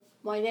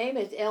My name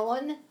is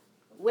Ellen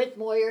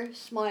Whitmoyer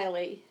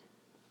Smiley.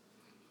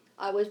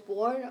 I was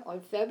born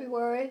on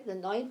February the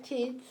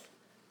 19th,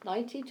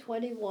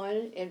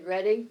 1921 in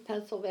Reading,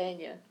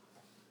 Pennsylvania.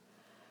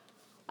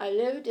 I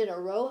lived in a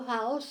row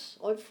house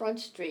on Front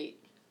Street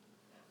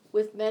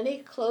with many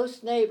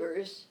close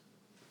neighbors,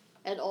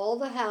 and all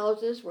the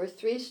houses were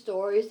 3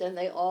 stories and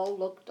they all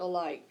looked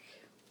alike.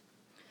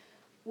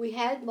 We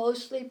had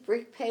mostly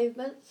brick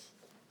pavements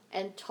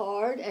and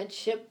tarred and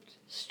chipped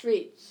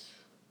streets.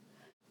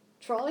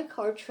 Trolley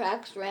car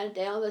tracks ran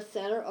down the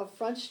center of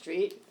Front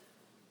Street,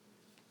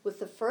 with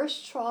the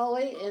first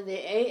trolley in the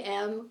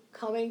a.m.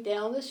 coming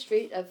down the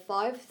street at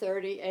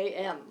 5:30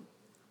 a.m.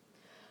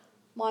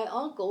 My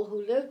uncle,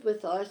 who lived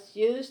with us,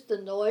 used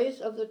the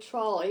noise of the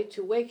trolley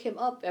to wake him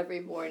up every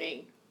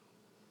morning.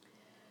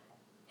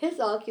 His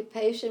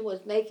occupation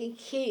was making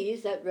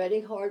keys at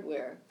Reading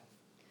Hardware.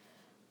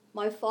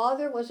 My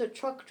father was a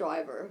truck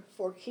driver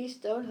for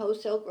Keystone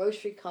Wholesale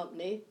Grocery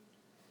Company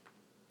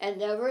and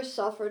never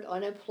suffered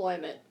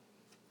unemployment.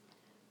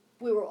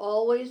 We were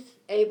always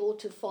able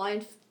to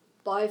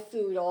buy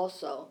food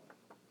also.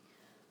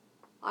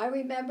 I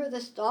remember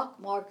the stock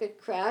market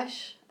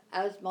crash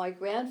as my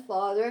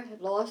grandfather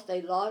had lost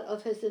a lot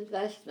of his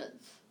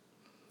investments.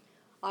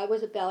 I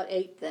was about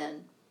 8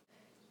 then.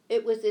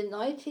 It was in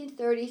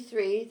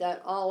 1933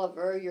 that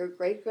Oliver, your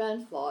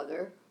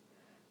great-grandfather,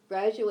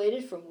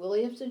 graduated from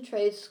Williamson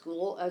Trade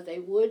School as a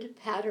wood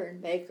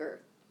pattern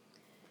maker.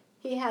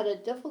 He had a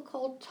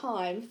difficult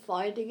time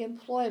finding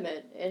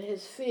employment in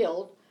his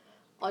field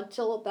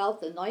until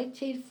about the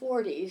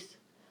 1940s,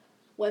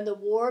 when the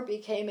war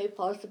became a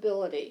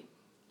possibility.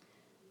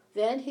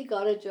 Then he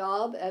got a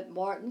job at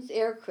Martin's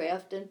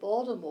Aircraft in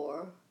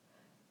Baltimore,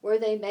 where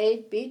they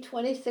made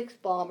B-26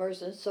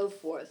 bombers and so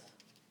forth.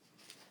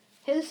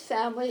 His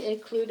family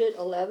included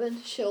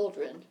 11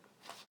 children.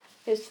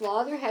 His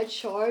father had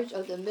charge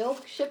of the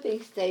milk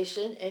shipping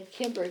station in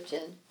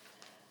Kimberton.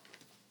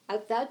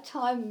 At that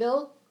time,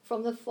 milk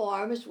from the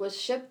farms was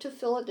shipped to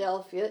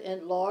Philadelphia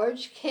in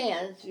large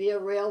cans via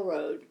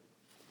railroad.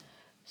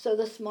 So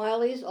the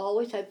Smileys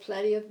always had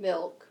plenty of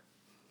milk.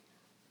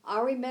 I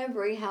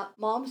remember how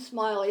Mom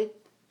Smiley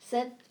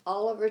sent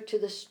Oliver to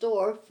the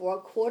store for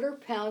a 1/4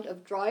 pound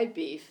of dried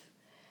beef,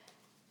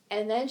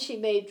 and then she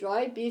made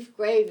dried beef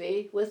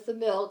gravy with the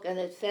milk, and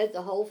it fed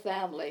the whole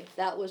family.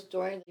 That was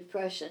during the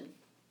Depression.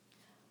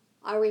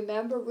 I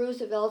remember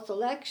Roosevelt's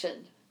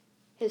election,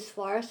 his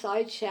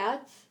fireside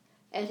chats,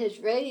 and his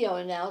radio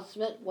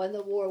announcement when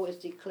the war was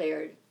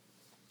declared.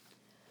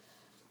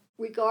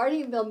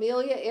 Regarding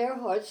Amelia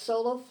Earhart's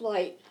solo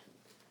flight,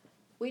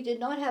 we did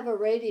not have a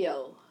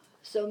radio,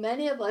 so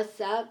many of us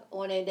sat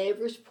on a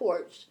neighbor's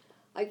porch,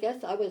 I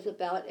guess I was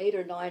about 8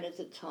 or 9 at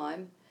the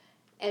time,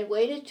 and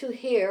waited to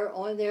hear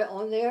on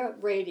their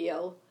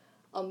radio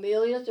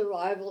Amelia's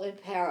arrival in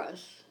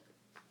Paris.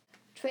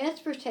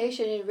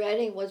 Transportation in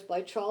Reading was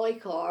by trolley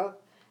car,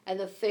 and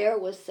the fare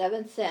was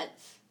 7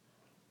 cents,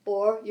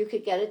 or you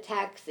could get a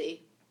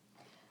taxi.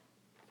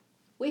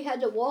 We had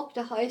to walk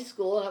to high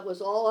school, and it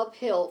was all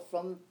uphill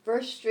from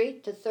 1st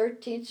Street to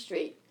 13th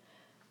Street.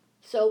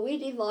 So we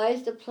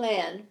devised a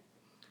plan.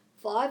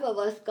 5 of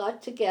us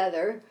got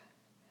together,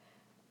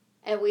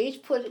 and we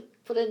each put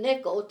a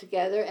nickel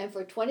together, and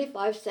for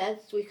 25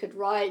 cents we could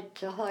ride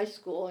to high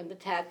school in the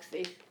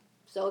taxi.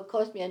 So it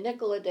cost me a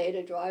nickel a day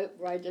to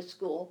ride to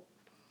school.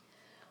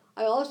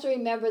 I also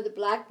remember the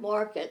black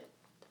market,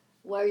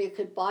 where you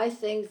could buy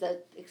things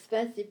at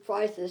expensive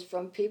prices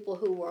from people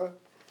who were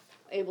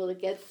able to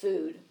get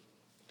food.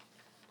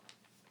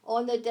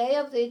 On the day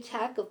of the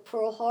attack of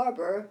Pearl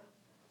Harbor,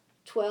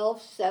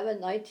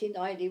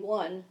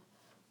 12/7/1991,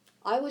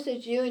 I was a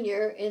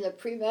junior in the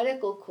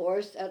pre-medical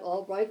course at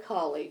Albright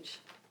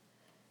College.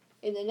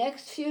 In the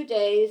next few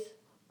days,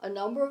 a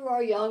number of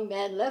our young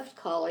men left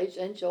college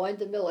and joined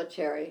the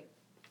military.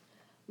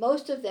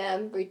 Most of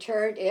them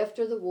returned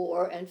after the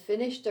war and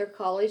finished their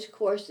college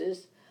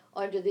courses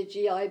under the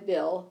GI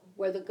Bill,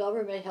 where the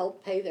government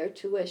helped pay their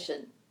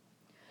tuition.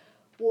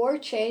 War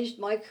changed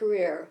my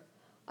career.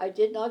 I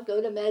did not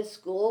go to med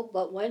school,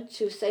 but went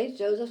to St.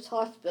 Joseph's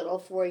Hospital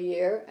for a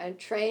year and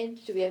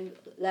trained to be a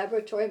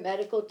laboratory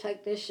medical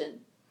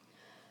technician.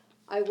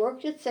 I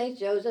worked at St.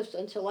 Joseph's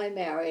until I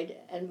married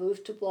and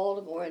moved to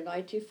Baltimore in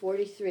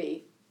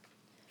 1943.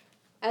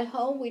 At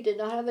home, we did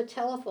not have a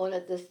telephone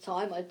at this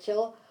time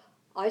until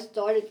I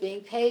started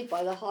being paid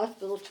by the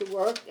hospital to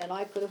work, and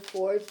I could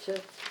afford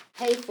to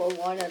pay for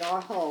one in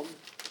our home.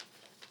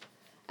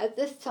 At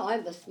this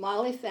time, the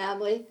Smiley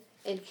family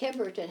in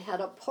Kimberton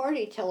had a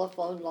party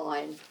telephone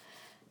line.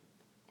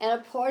 And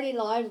a party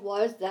line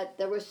was that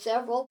there were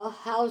several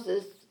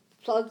houses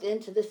plugged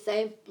into the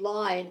same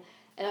line.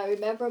 And I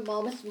remember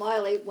Mama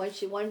Smiley, when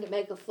she wanted to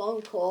make a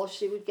phone call,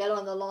 she would get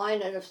on the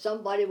line, and if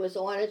somebody was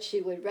on it, she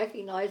would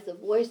recognize the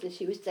voice, and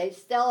she would say,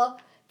 "Stella,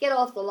 get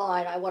off the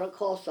line, I want to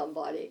call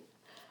somebody."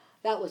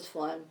 That was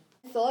fun.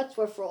 My thoughts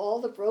were for all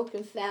the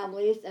broken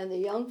families and the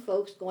young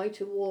folks going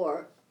to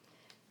war.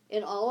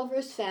 In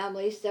Oliver's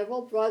family,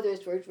 several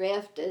brothers were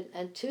drafted,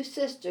 and 2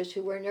 sisters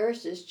who were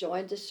nurses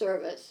joined the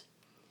service.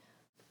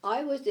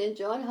 I was in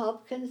Johns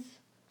Hopkins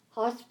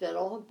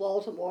Hospital in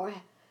Baltimore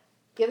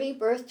giving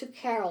birth to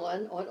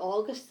Carolyn on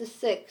August the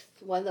 6th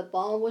when the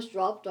bomb was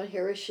dropped on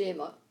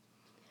Hiroshima.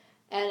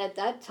 And at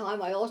that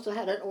time I also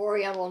had an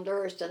Oriental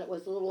nurse, and it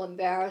was a little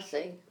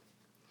embarrassing.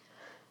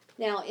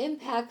 Now,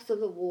 impacts of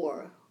the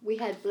war. We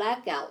had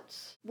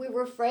blackouts. We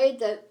were afraid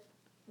that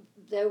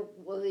the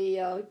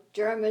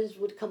Germans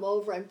would come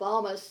over and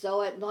bomb us,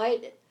 so at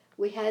night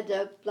we had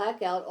to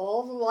black out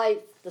all the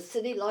lights. The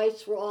city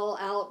lights were all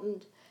out,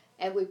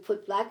 and we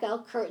put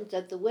blackout curtains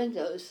at the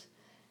windows.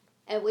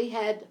 And we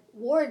had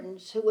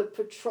wardens who would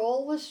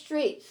patrol the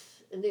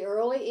streets in the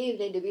early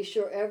evening to be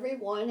sure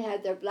everyone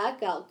had their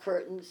blackout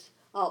curtains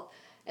up.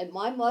 And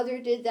my mother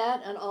did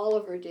that, and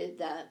Oliver did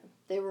that.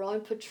 They were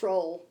on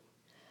patrol.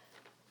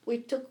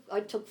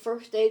 I took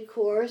first aid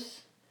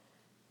course.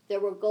 There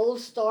were gold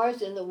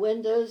stars in the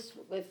windows.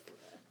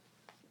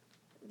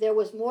 There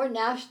was more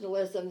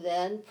nationalism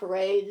then,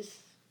 parades,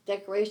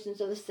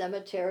 decorations of the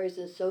cemeteries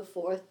and so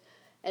forth,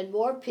 and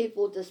more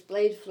people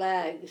displayed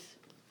flags.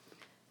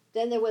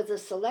 Then there was the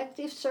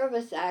Selective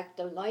Service Act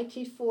of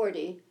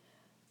 1940,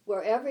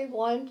 where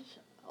everyone,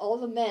 all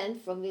the men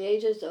from the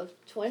ages of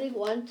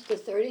 21 to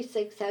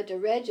 36 had to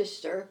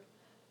register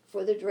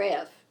for the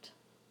draft.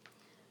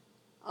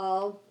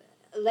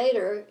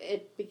 Later,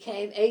 it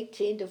became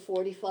 18 to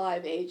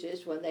 45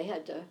 ages when they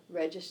had to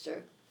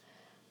register.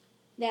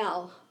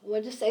 Now, I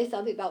want to say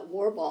something about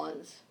war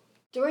bonds.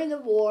 During the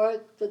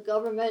war, the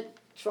government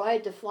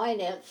tried to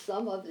finance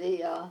some of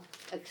the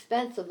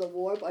expense of the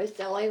war by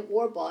selling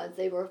war bonds.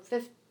 I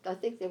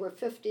think they were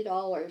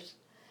 $50.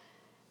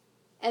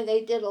 And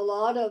they did a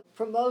lot of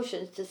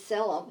promotions to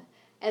sell them.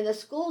 And the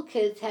school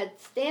kids had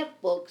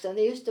stamp books, and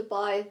they used to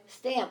buy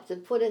stamps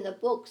and put in the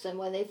books. And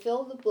when they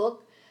filled the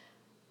book,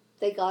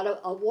 they got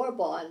a war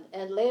bond.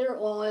 And later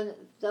on,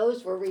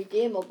 those were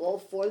redeemable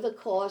for the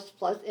cost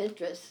plus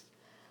interest.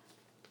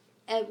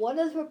 And one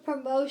of the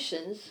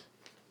promotions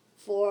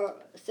for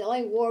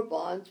selling war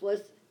bonds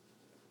was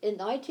in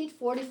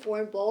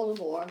 1944 in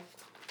Baltimore.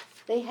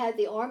 They had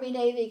the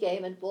Army-Navy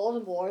game in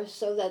Baltimore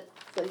so that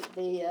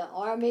the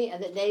Army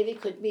and the Navy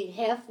could meet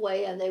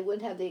halfway and they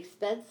wouldn't have the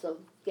expense of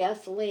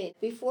gasoline.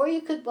 Before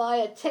you could buy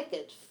a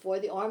ticket for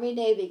the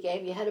Army-Navy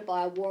game, you had to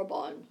buy a war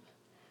bond.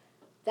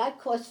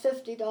 That cost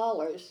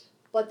 $50,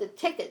 but the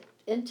ticket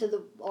into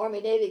the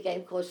Army-Navy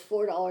game cost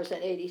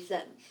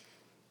 $4.80.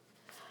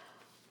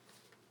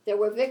 There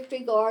were victory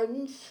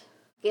gardens.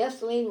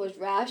 Gasoline was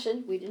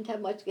rationed. We didn't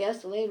have much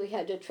gasoline. We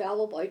had to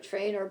travel by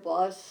train or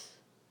bus.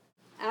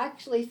 I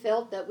actually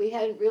felt that we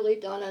hadn't really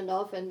done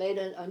enough and made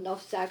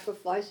enough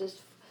sacrifices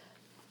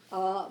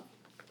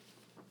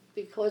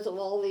because of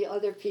all the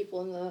other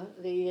people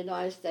in the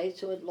United States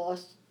who had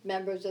lost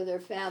members of their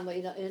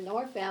family. In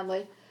our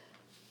family,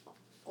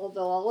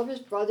 although all of his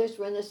brothers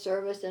were in the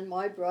service and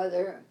my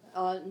brother,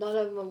 none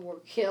of them were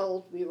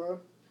killed. We were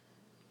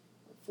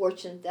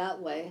fortunate that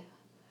way.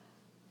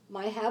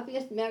 My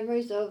happiest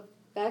memories of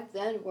back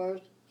then were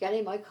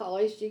getting my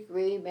college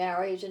degree,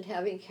 marriage, and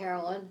having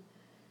Carolyn.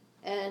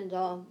 And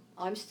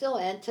I'm still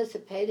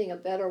anticipating a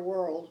better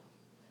world.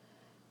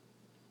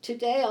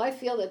 Today, I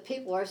feel that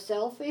people are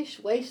selfish,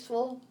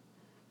 wasteful.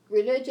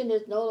 Religion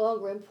is no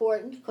longer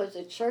important because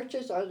the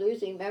churches are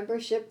losing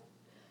membership.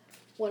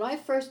 When I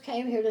first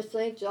came here to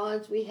St.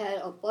 John's, we had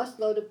a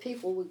busload of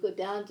people who would go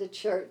down to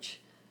church,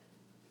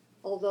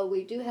 although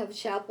we do have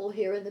chapel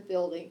here in the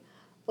building.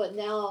 But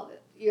now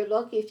you're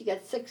lucky if you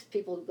get 6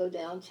 people to go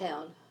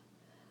downtown.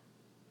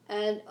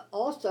 And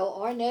also,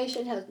 our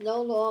nation is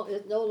no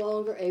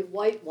longer a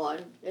white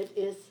one. It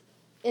is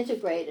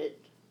integrated,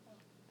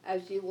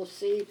 as you will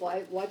see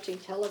by watching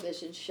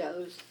television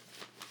shows.